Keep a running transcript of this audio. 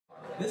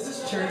This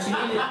is church. You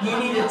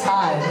need a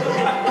tithe.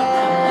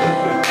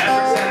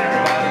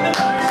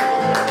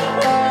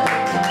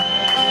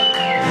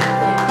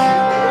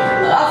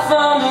 I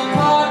found a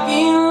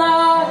parking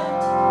lot,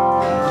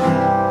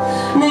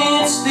 and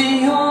it's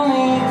the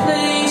only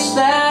place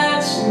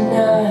that's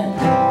not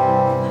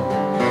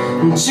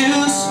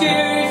too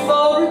scary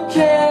for a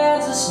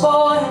Kansas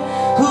boy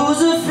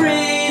who's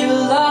afraid of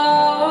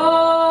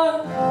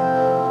love.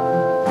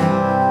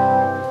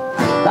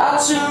 I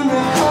turned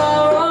the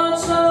car on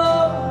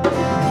slow,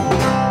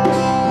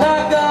 and I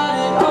got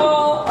it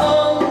all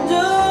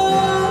under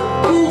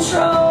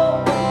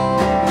control.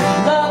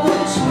 I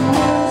was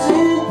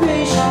losing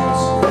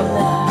patience for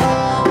that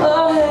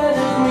ahead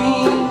of me,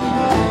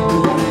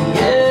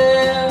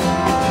 yeah.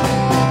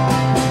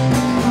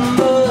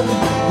 But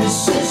this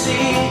is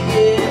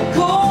it,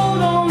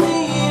 cold on the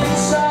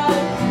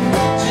inside,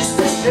 just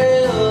a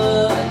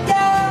shell I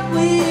got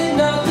with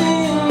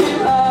nothing to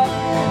hide.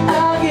 I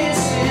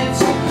guess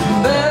it's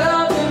better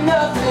than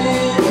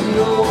nothing,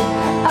 no.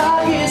 I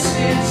guess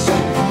it's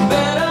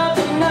better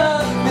than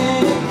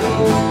nothing, no.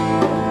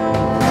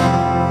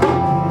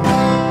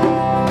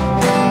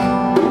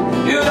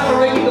 You're not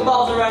ringing the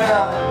balls right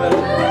now,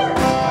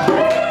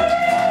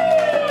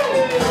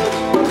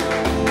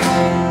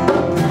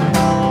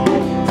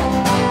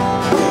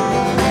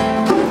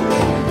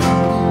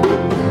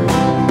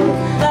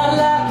 I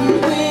like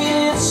it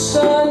when it's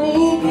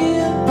sunny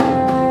here,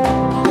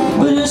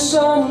 but it's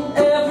sunny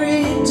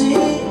every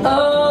day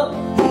of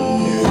the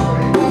year.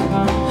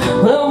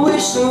 But I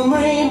wish some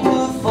rain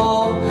would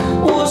fall,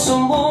 or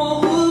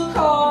someone would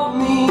call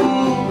me,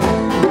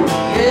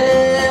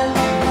 yeah.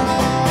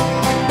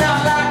 I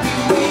like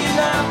it when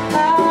I'm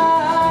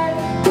high,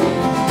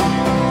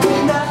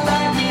 and I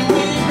like it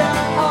when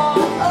I'm all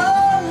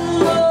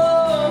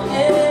alone,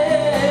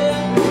 yeah.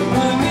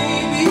 But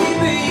maybe,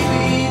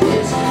 baby,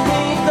 this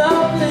ain't the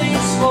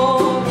place for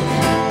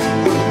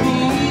me,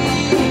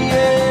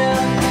 yeah.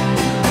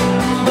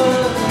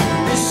 But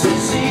this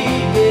is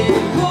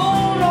it,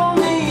 cold on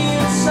the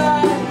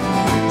inside,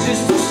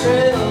 just a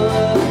shell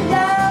of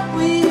doubt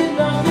with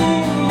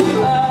nothing to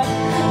hide.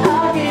 I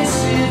guess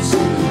it's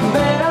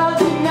better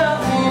than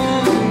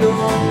nothing, no.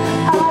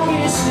 I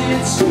guess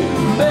it's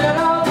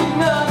better than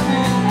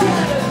nothing.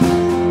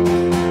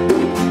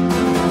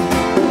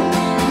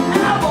 I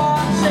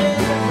watch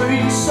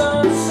every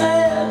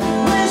sunset,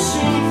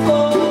 wishing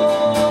for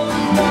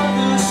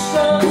another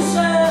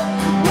sunset,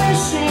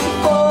 wishing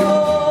for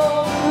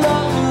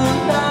another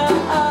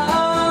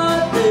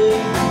night,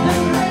 babe.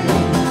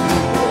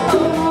 Oh,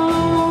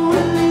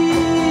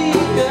 really,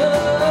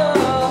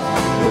 girl,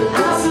 but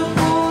I'm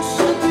supposed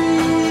to be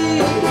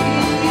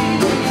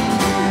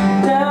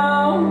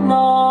down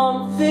on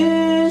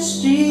Fifth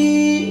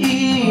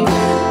Street.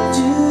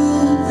 Do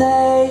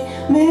they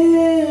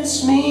miss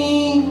me?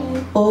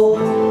 Oh,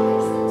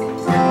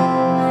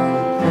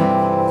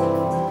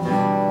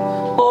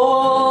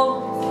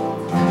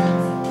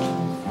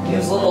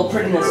 gives a little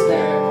prettiness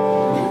there.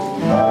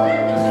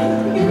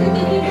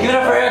 Give it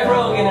up for Eric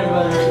Rogan,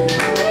 everybody.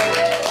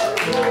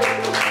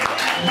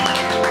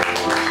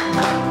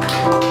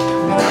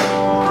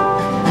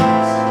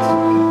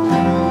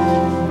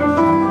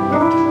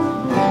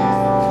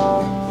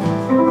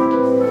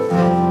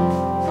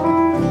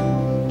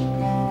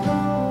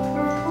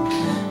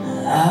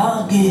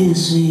 I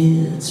guess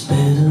it's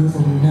better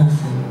than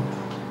nothing.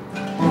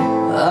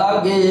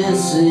 I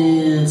guess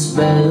it's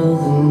better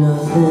than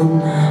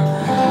nothing.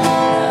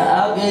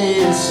 I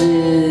guess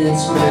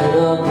it's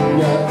better than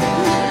nothing.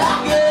 I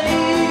guess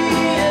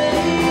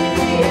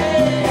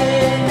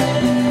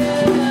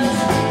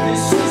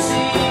this is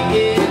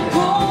it,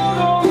 cold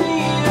on the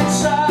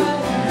inside,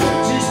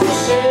 just a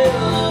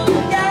shell of a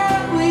guy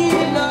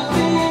with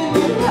nothing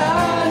to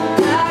hide.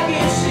 I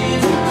guess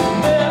it's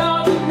better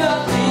than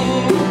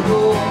nothing, no.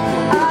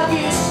 I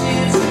guess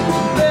it's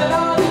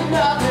better than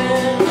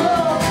nothing, no.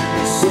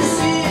 This is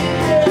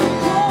it,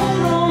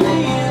 cold on the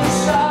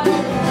inside,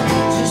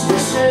 just a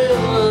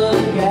shell of a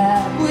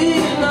guy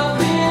with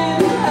nothing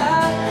to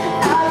hide.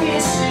 I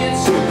guess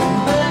it's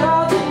better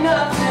than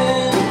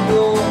nothing,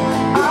 no.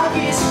 I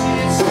guess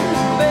it's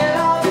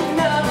better than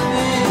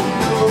nothing,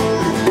 no.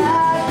 I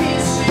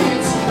guess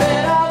it's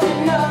better than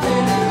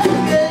nothing,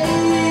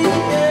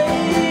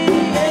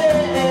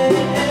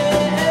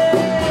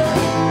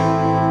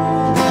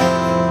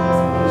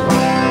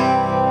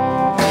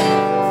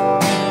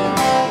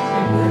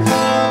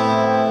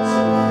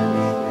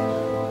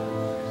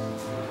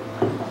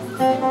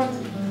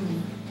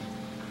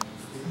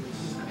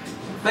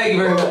 Thank you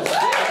very much.